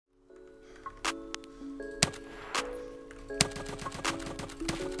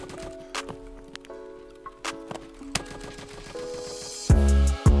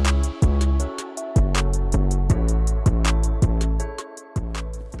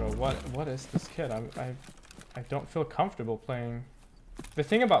Bro, what is this kid? I don't feel comfortable playing. The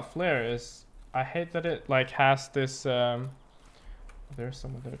thing about FLIR is I hate that it like has this there's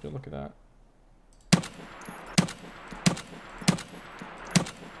someone there, dude, look at that.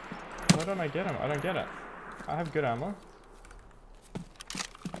 Why don't I get him? I don't get it. I have good ammo.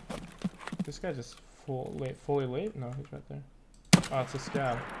 This guy just fully late? No, he's right there. Oh, it's a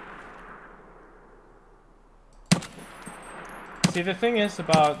scab. See, the thing is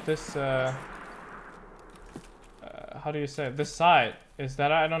about this, how do you say it? This sight is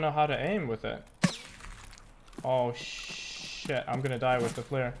that I don't know how to aim with it. Oh shit, I'm gonna die with the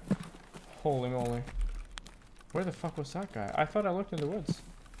FLIR. Holy moly. Where the fuck was that guy? I thought I looked in the woods.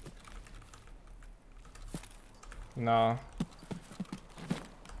 No.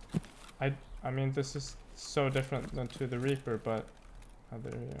 I mean, this is so different than to the Reaper, but... Oh,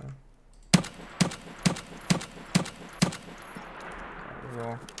 there you go.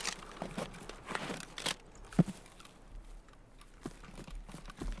 Roll.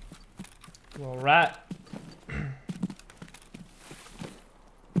 Well, rat.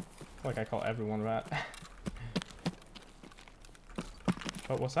 Like I call everyone rat.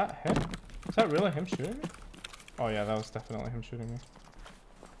 But was that him? Was that really him shooting me? Oh yeah, that was definitely him shooting me.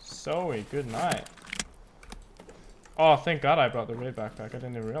 Zoe, good night. Oh, thank God I brought the raid backpack. I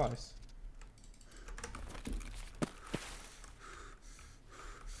didn't even realize.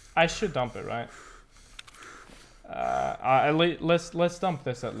 I should dump it, right? Let's dump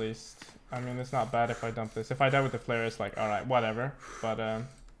this at least. I mean, it's not bad if I dump this. If I die with the FLIR, it's like, alright, whatever. But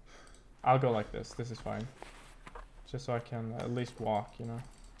I'll go like this. This is fine. Just so I can at least walk, you know.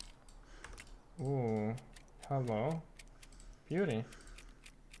 Ooh, hello. Beauty.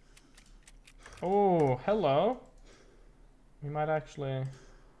 Oh, hello. We might actually...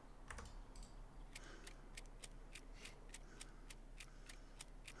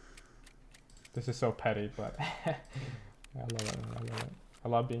 This is so petty, but I love it. I love it. I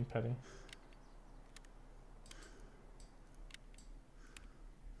love being petty.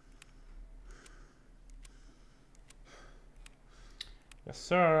 Yes,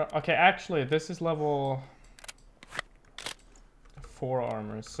 sir. Okay, actually, this is level 4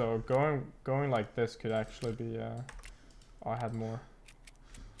 armor, so going like this could actually be. Oh, I had more.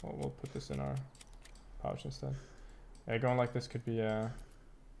 Well, we'll put this in our pouch instead. Yeah, going like this could be.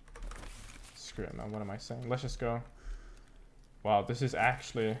 Screw it, man. What am I saying? Let's just go. Wow, this is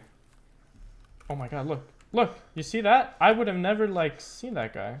actually... Oh my God, look. Look, you see that? I would have never, like, seen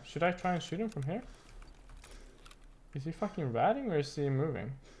that guy. Should I try and shoot him from here? Is he fucking ratting or is he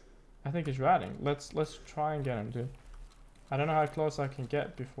moving? I think he's ratting. Let's try and get him, dude. I don't know how close I can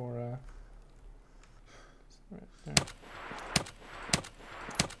get before, right there.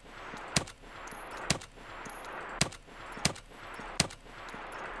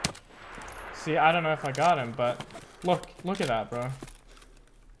 See, I don't know if I got him, but look at that, bro.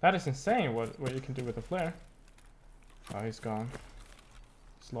 That is insane what you can do with a FLIR. Oh, he's gone.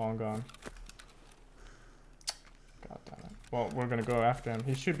 He's long gone. God damn it. Well, we're gonna go after him.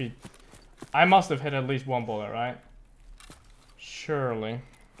 He should be... I must have hit at least one bullet, right? Surely.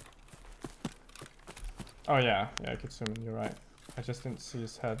 Oh yeah, I could zoom in, you're right. I just didn't see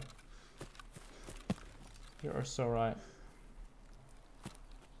his head. You are so right.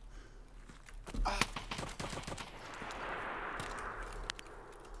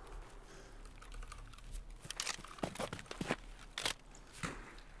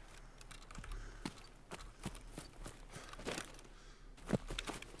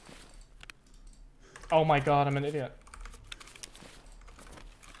 Oh my God, I'm an idiot.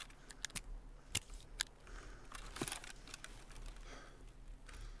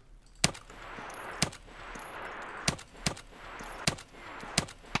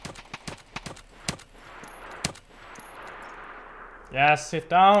 Yeah, sit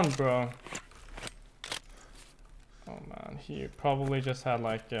down, bro. Oh man, he probably just had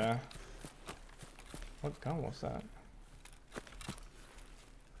like what gun was that?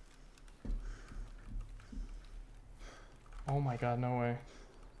 Oh my God, no way.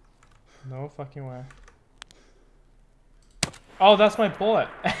 No fucking way. Oh, that's my bullet.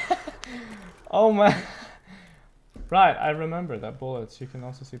 Oh man. Right, I remember that bullets. You can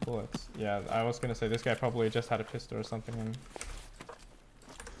also see bullets. Yeah, I was gonna say this guy probably just had a pistol or something and...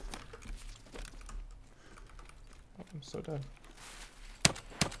 Oh, I'm so dead.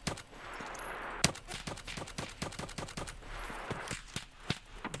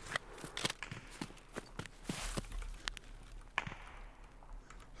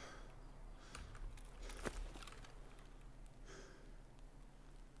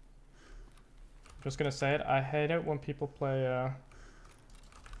 Just gonna say it, I hate it when people play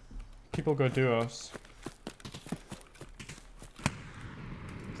people go duos.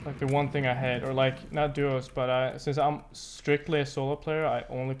 It's like the one thing I hate, or like not duos, but since I'm strictly a solo player, I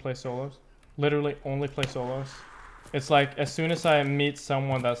only play solos. Literally only play solos. It's like as soon as I meet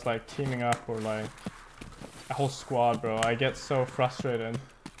someone that's like teaming up or like a whole squad, bro, I get so frustrated.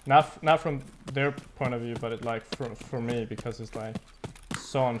 Not from their point of view, but it like for me, because it's like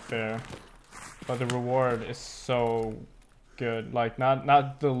so unfair. But the reward is so good. Like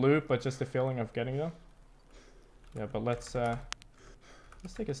not the loot, but just the feeling of getting them. Yeah, but let's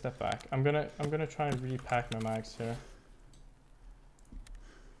take a step back. I'm gonna try and repack my mags here.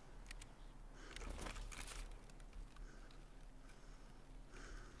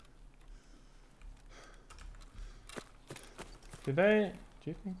 Do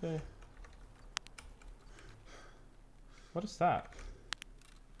you think they... What is that?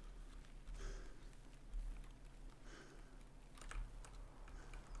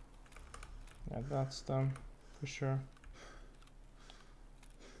 Yeah, that's them, for sure.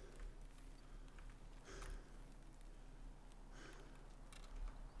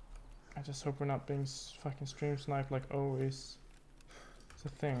 I just hope we're not being fucking stream sniped like always. It's a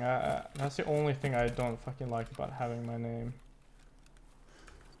thing. That's the only thing I don't fucking like about having my name.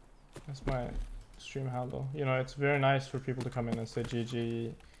 That's my stream handle. You know, it's very nice for people to come in and say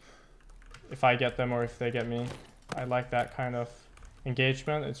GG if I get them or if they get me. I like that kind of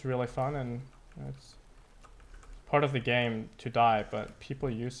engagement. It's really fun, and it's part of the game to die, but people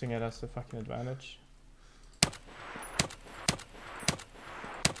using it as a fucking advantage.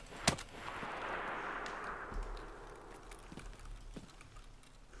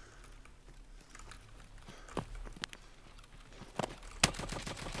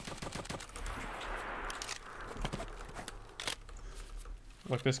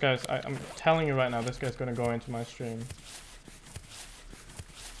 Look, this guy's... I'm telling you right now, this guy's gonna go into my stream.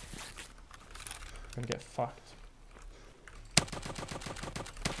 Gonna get fucked.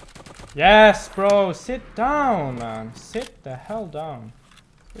 Yes, bro! Sit down, man! Sit the hell down.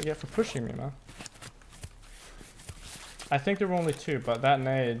 What do you get for pushing me, man? I think there were only two, but that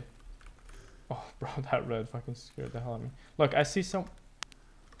nade... Oh, bro, that red fucking scared the hell out of me. Look, I see some...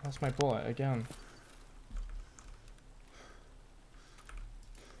 That's my bullet, again.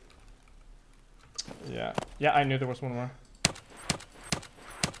 Yeah. Yeah, I knew there was one more.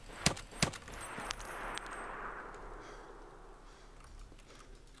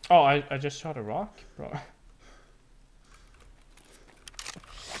 Oh, I just shot a rock? Bro.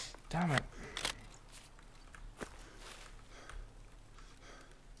 Damn it.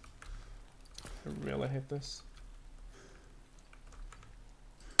 I really hate this.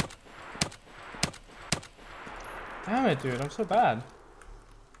 Damn it, dude. I'm so bad.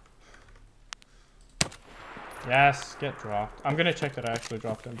 Yes, get dropped. I'm gonna check that I actually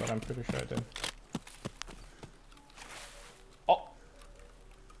dropped him, but I'm pretty sure I did. Oh!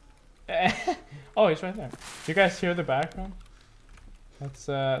 Oh, he's right there. Do you guys hear the background? That's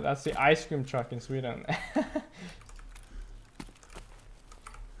the ice cream truck in Sweden.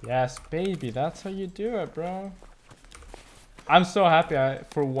 Yes, baby, that's how you do it, bro. I'm so happy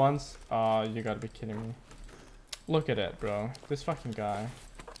for once... Oh, you gotta be kidding me. Look at it, bro. This fucking guy.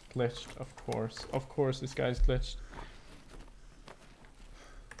 Glitched, of course. Of course this guy's glitched.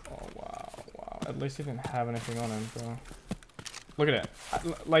 Oh, wow, wow. At least he didn't have anything on him, bro. Look at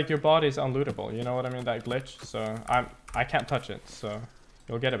it. Like, your body's unlootable, you know what I mean? That glitch. So, I can't touch it, so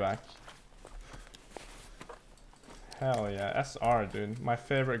you'll get it back. Hell yeah. SR, dude. My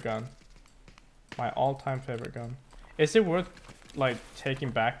favorite gun. My all-time favorite gun. Is it worth, like,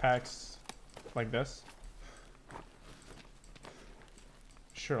 taking backpacks like this?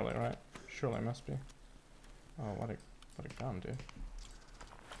 Surely, right? Surely it must be. Oh, what a gun, dude.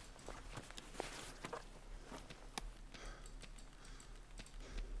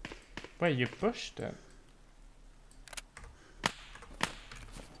 Wait, you pushed it?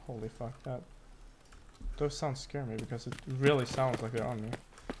 Holy fuck, that... Those sounds scare me because it really sounds like they're on me.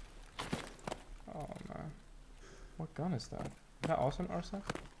 Oh, man. What gun is that? Is that also an RSASS?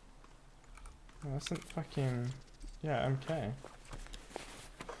 No, that's a fucking... Yeah, MK.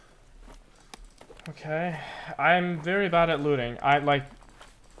 Okay, I'm very bad at looting. I'm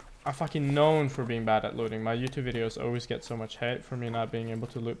fucking known for being bad at looting. My YouTube videos always get so much hate for me not being able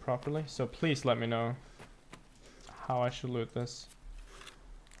to loot properly. So please let me know how I should loot this.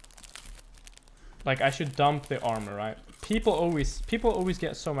 Like, I should dump the armor, right? People always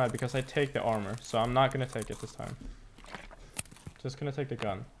get so mad because I take the armor. So I'm not gonna take it this time. Just gonna take the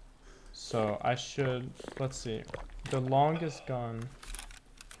gun. So I should, let's see. The longest gun,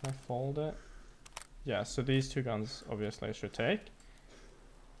 can I fold it? Yeah, so these two guns obviously I should take.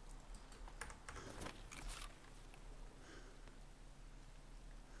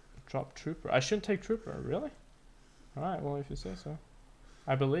 Drop trooper. I shouldn't take trooper, really? Alright, well if you say so.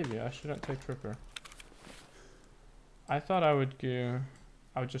 I believe you, I shouldn't take trooper. I thought I would go...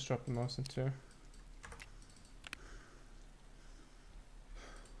 I would just drop the most in 2.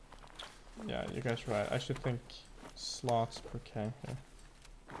 Yeah, you guys are right. I should think slots per K here.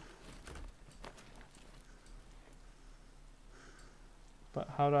 But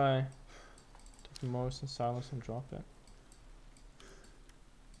how do I take the most and silence and drop it?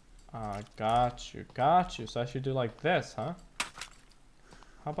 Ah, got you, got you. So I should do like this, huh?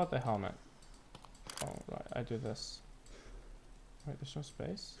 How about the helmet? Oh, right, I do this. Wait, there's no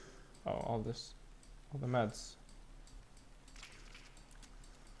space? Oh, all this. All the meds.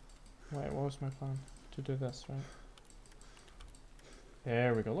 Wait, what was my plan? To do this, right?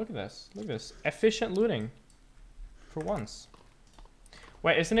 There we go. Look at this. Look at this. Efficient looting. For once.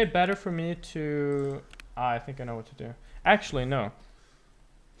 Wait, isn't it better for me to... Ah, I think I know what to do. Actually, no.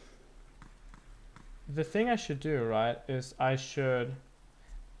 The thing I should do, right, is I should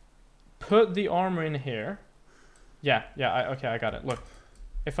put the armor in here. Yeah, okay, I got it. Look,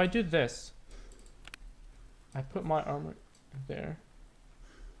 if I do this, I put my armor there,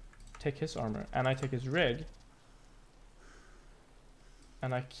 take his armor, and I take his rig,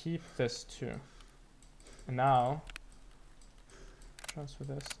 and I keep this too. And now, transfer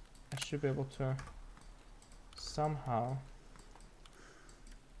this. I should be able to somehow...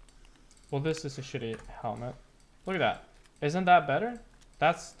 Well, this is a shitty helmet. Look at that. Isn't that better?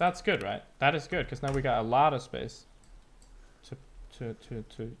 That's good, right? That is good, because now we got a lot of space to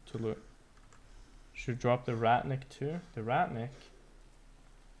loot. Should drop the Ratnik too. The Ratnik.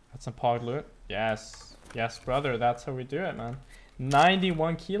 That's some pog loot. Yes. Yes, brother. That's how we do it, man.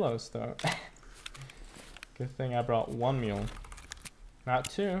 91 kilos, though. Good thing I brought 1 mule. Not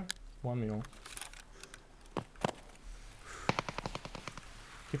 2. 1 mule.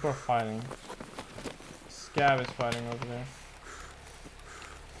 People are fighting. Scav is fighting over there.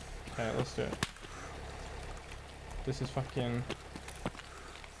 Okay, let's do it. This is fucking...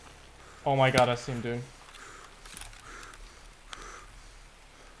 Oh my god, I see him, dude.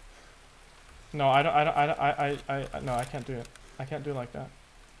 No, no, I can't do it. I can't do it like that.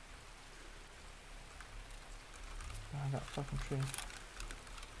 Oh, that fucking tree.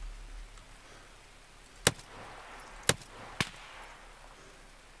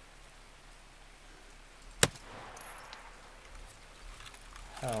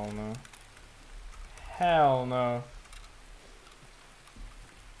 Hell no. Hell no. I'm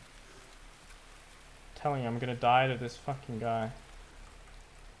telling you, I'm gonna die to this fucking guy.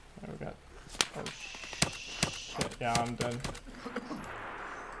 There we go. Oh shit, yeah, I'm dead.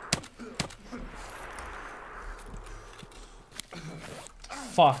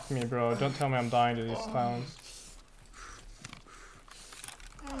 Fuck me, bro. Don't tell me I'm dying to these clowns.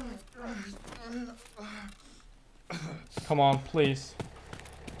 Come on, please.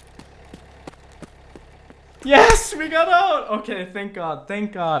 Yes, we got out. Okay, thank God,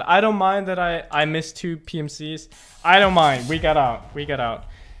 thank God. I don't mind that I missed 2 PMCs. I don't mind. We got out. We got out.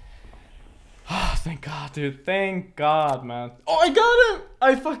 Oh, thank God, dude. Thank God, man. Oh, I got him.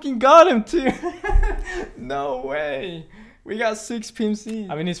 I fucking got him too. No way. We got 6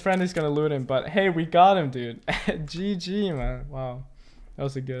 PMCs. I mean, his friend is gonna loot him, but hey, we got him, dude. GG, man. Wow, that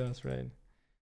was a good ass raid.